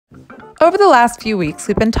Over the last few weeks,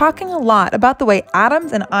 we've been talking a lot about the way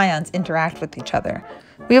atoms and ions interact with each other.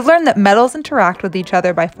 We have learned that metals interact with each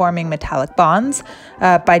other by forming metallic bonds,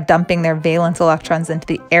 by dumping their valence electrons into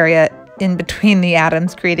the area in between the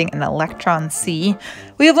atoms, creating an electron sea.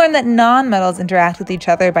 We have learned that nonmetals interact with each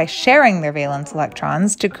other by sharing their valence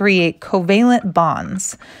electrons to create covalent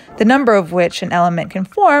bonds, the number of which an element can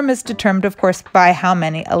form is determined, of course, by how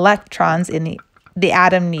many electrons in the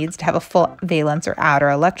atom needs to have a full valence or outer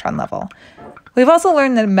electron level. We've also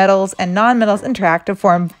learned that metals and nonmetals interact to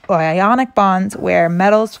form ionic bonds, where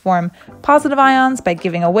metals form positive ions by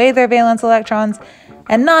giving away their valence electrons,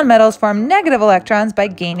 and nonmetals form negative electrons by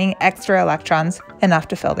gaining extra electrons enough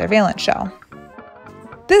to fill their valence shell.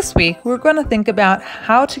 This week, we're going to think about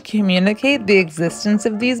how to communicate the existence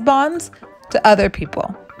of these bonds to other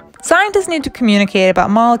people. Scientists need to communicate about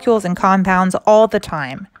molecules and compounds all the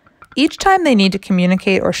time. Each time they need to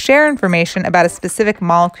communicate or share information about a specific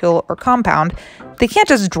molecule or compound, they can't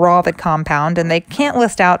just draw the compound, and they can't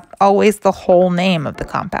list out always the whole name of the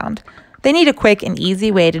compound. They need a quick and easy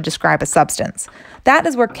way to describe a substance. That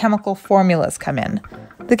is where chemical formulas come in.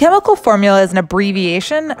 The chemical formula is an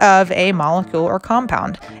abbreviation of a molecule or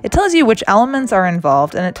compound. It tells you which elements are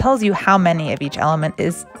involved, and it tells you how many of each element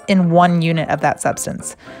is in one unit of that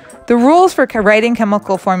substance. The rules for writing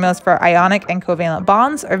chemical formulas for ionic and covalent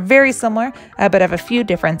bonds are very similar, but have a few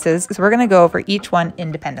differences, so we're going to go over each one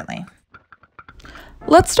independently.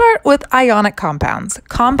 Let's start with ionic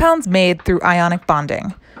compounds made through ionic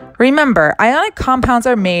bonding. Remember, ionic compounds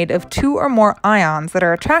are made of two or more ions that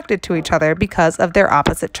are attracted to each other because of their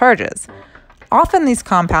opposite charges. Often these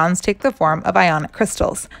compounds take the form of ionic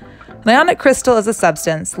crystals. An ionic crystal is a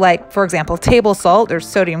substance like, for example, table salt or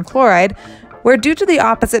sodium chloride, where due to the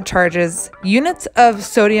opposite charges, units of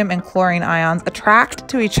sodium and chlorine ions attract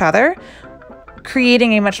to each other,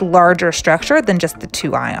 creating a much larger structure than just the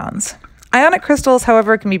two ions. Ionic crystals,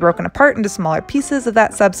 however, can be broken apart into smaller pieces of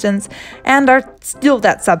that substance and are still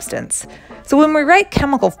that substance. So when we write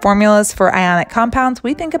chemical formulas for ionic compounds,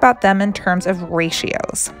 we think about them in terms of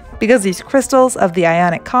ratios. Because these crystals of the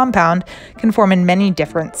ionic compound can form in many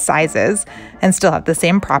different sizes and still have the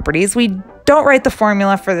same properties, we don't write the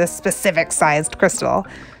formula for this specific sized crystal.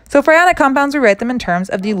 So for ionic compounds, we write them in terms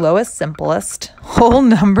of the lowest, simplest whole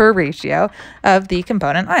number ratio of the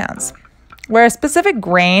component ions. Where a specific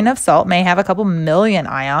grain of salt may have a couple million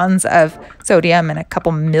ions of sodium and a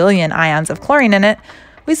couple million ions of chlorine in it,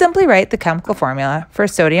 we simply write the chemical formula for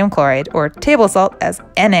sodium chloride or table salt as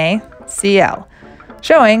NaCl,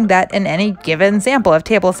 showing that in any given sample of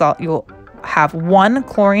table salt, you will have one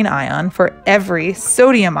chlorine ion for every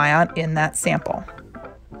sodium ion in that sample.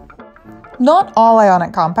 Not all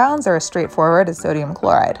ionic compounds are as straightforward as sodium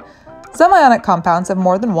chloride. Some ionic compounds have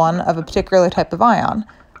more than one of a particular type of ion.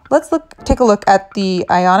 Let's take a look at the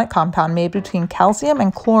ionic compound made between calcium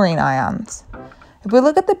and chlorine ions. If we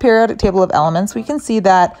look at the periodic table of elements, we can see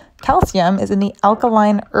that calcium is in the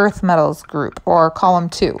alkaline earth metals group, or column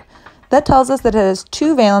 2. That tells us that it has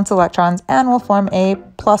 2 valence electrons and will form a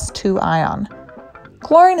 +2 ion.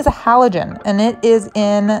 Chlorine is a halogen, and it is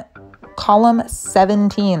in column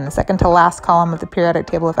 17, the second to last column of the periodic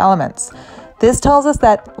table of elements. This tells us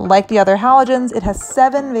that, like the other halogens, it has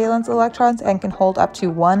 7 valence electrons and can hold up to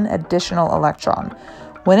 1 additional electron.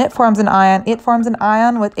 When it forms an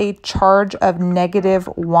ion with a charge of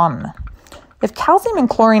 -1. If calcium and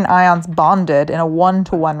chlorine ions bonded in a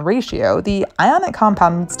 1-to-1 ratio, the ionic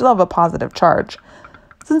compound would still have a positive charge.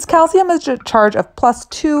 Since calcium has a charge of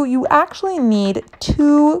 +2, you actually need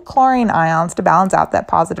 2 chlorine ions to balance out that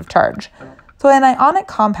positive charge. So an ionic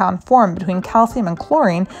compound formed between calcium and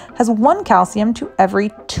chlorine has 1 calcium to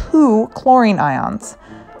every 2 chlorine ions.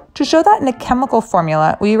 To show that in a chemical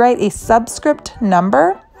formula, we write a subscript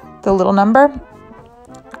number, the little number,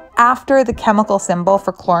 after the chemical symbol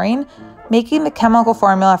for chlorine, making the chemical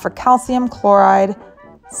formula for calcium chloride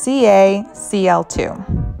CaCl2.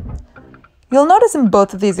 You'll notice in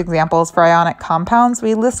both of these examples for ionic compounds,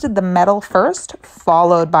 we listed the metal first,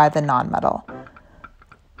 followed by the nonmetal.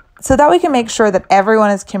 So that we can make sure that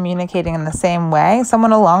everyone is communicating in the same way,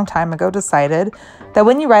 someone a long time ago decided that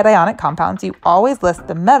when you write ionic compounds, you always list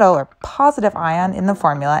the metal or positive ion in the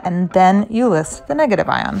formula, and then you list the negative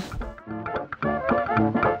ion.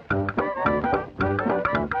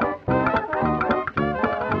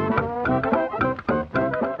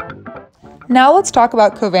 Now let's talk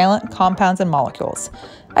about covalent compounds and molecules.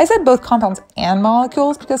 I said both compounds and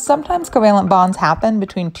molecules because sometimes covalent bonds happen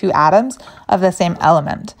between 2 atoms of the same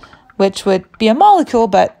element, which would be a molecule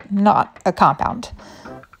but not a compound.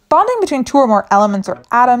 Bonding between 2 or more elements or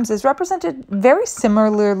atoms is represented very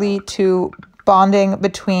similarly to bonding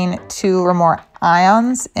between 2 or more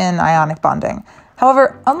ions in ionic bonding.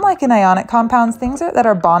 However, unlike in ionic compounds, things that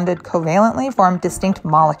are bonded covalently form distinct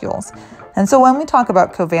molecules. And so when we talk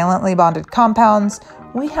about covalently bonded compounds,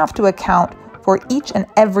 we have to account for each and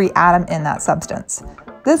every atom in that substance.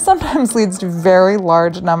 This sometimes leads to very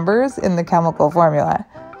large numbers in the chemical formula.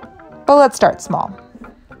 But let's start small.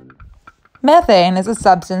 Methane is a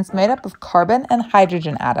substance made up of carbon and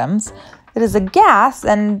hydrogen atoms. It is a gas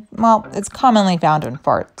and, well, it's commonly found in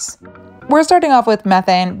farts. We're starting off with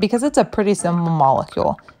methane because it's a pretty simple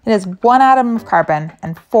molecule. It has 1 atom of carbon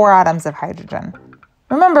and 4 atoms of hydrogen.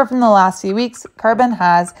 Remember from the last few weeks, carbon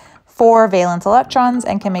has 4 valence electrons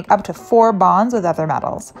and can make up to 4 bonds with other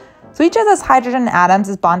metals. So each of those hydrogen atoms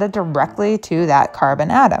is bonded directly to that carbon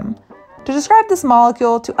atom. To describe this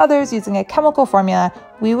molecule to others using a chemical formula,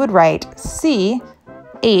 we would write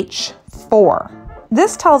CH4.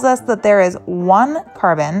 This tells us that there is 1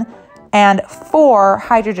 carbon and 4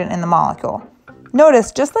 hydrogen in the molecule.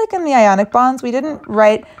 Notice, just like in the ionic bonds, we didn't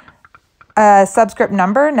write a subscript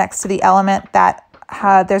number next to the element that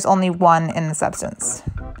there's only 1 in the substance.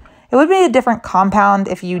 It would be a different compound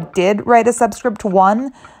if you did write a subscript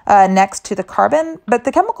 1 next to the carbon, but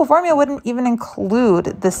the chemical formula wouldn't even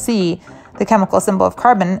include the C, the chemical symbol of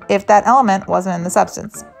carbon, if that element wasn't in the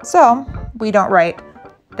substance. So we don't write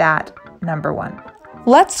that number 1.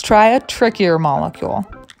 Let's try a trickier molecule.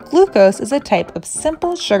 Glucose is a type of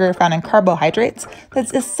simple sugar found in carbohydrates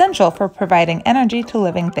that's essential for providing energy to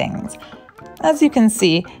living things. As you can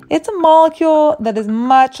see, it's a molecule that is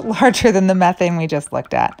much larger than the methane we just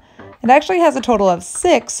looked at. It actually has a total of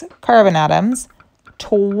 6 carbon atoms,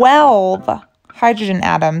 12 hydrogen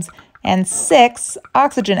atoms, and 6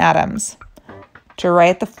 oxygen atoms. To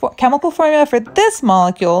write the chemical formula for this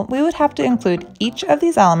molecule, we would have to include each of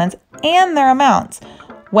these elements and their amounts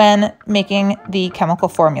when making the chemical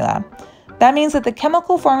formula. That means that the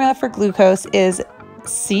chemical formula for glucose is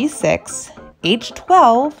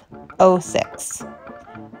C6H12O6.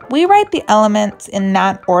 We write the elements in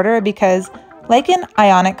that order because, like in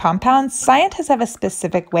ionic compounds, scientists have a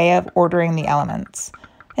specific way of ordering the elements.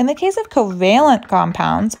 In the case of covalent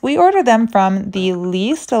compounds, we order them from the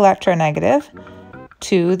least electronegative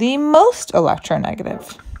to the most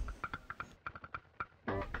electronegative.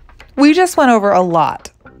 We just went over a lot.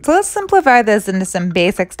 So let's simplify this into some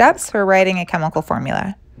basic steps for writing a chemical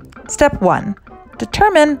formula. Step 1.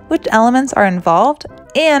 Determine which elements are involved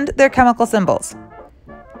and their chemical symbols.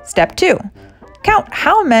 Step 2. Count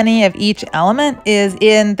how many of each element is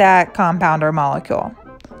in that compound or molecule.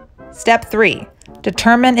 Step 3.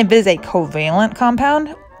 Determine if it is a covalent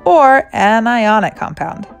compound or an ionic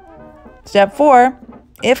compound. Step 4.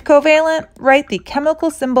 If covalent, write the chemical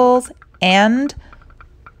symbols and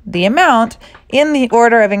the amount in the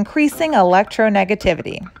order of increasing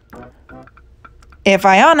electronegativity. If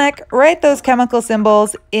ionic, write those chemical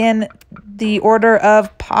symbols in the order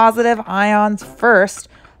of positive ions first,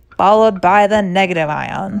 followed by the negative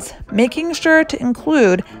ions, making sure to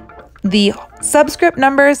include the subscript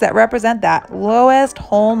numbers that represent that lowest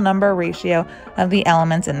whole number ratio of the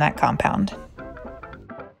elements in that compound.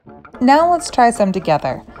 Now let's try some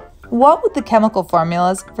together. What would the chemical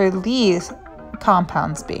formulas for these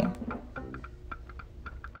compounds be?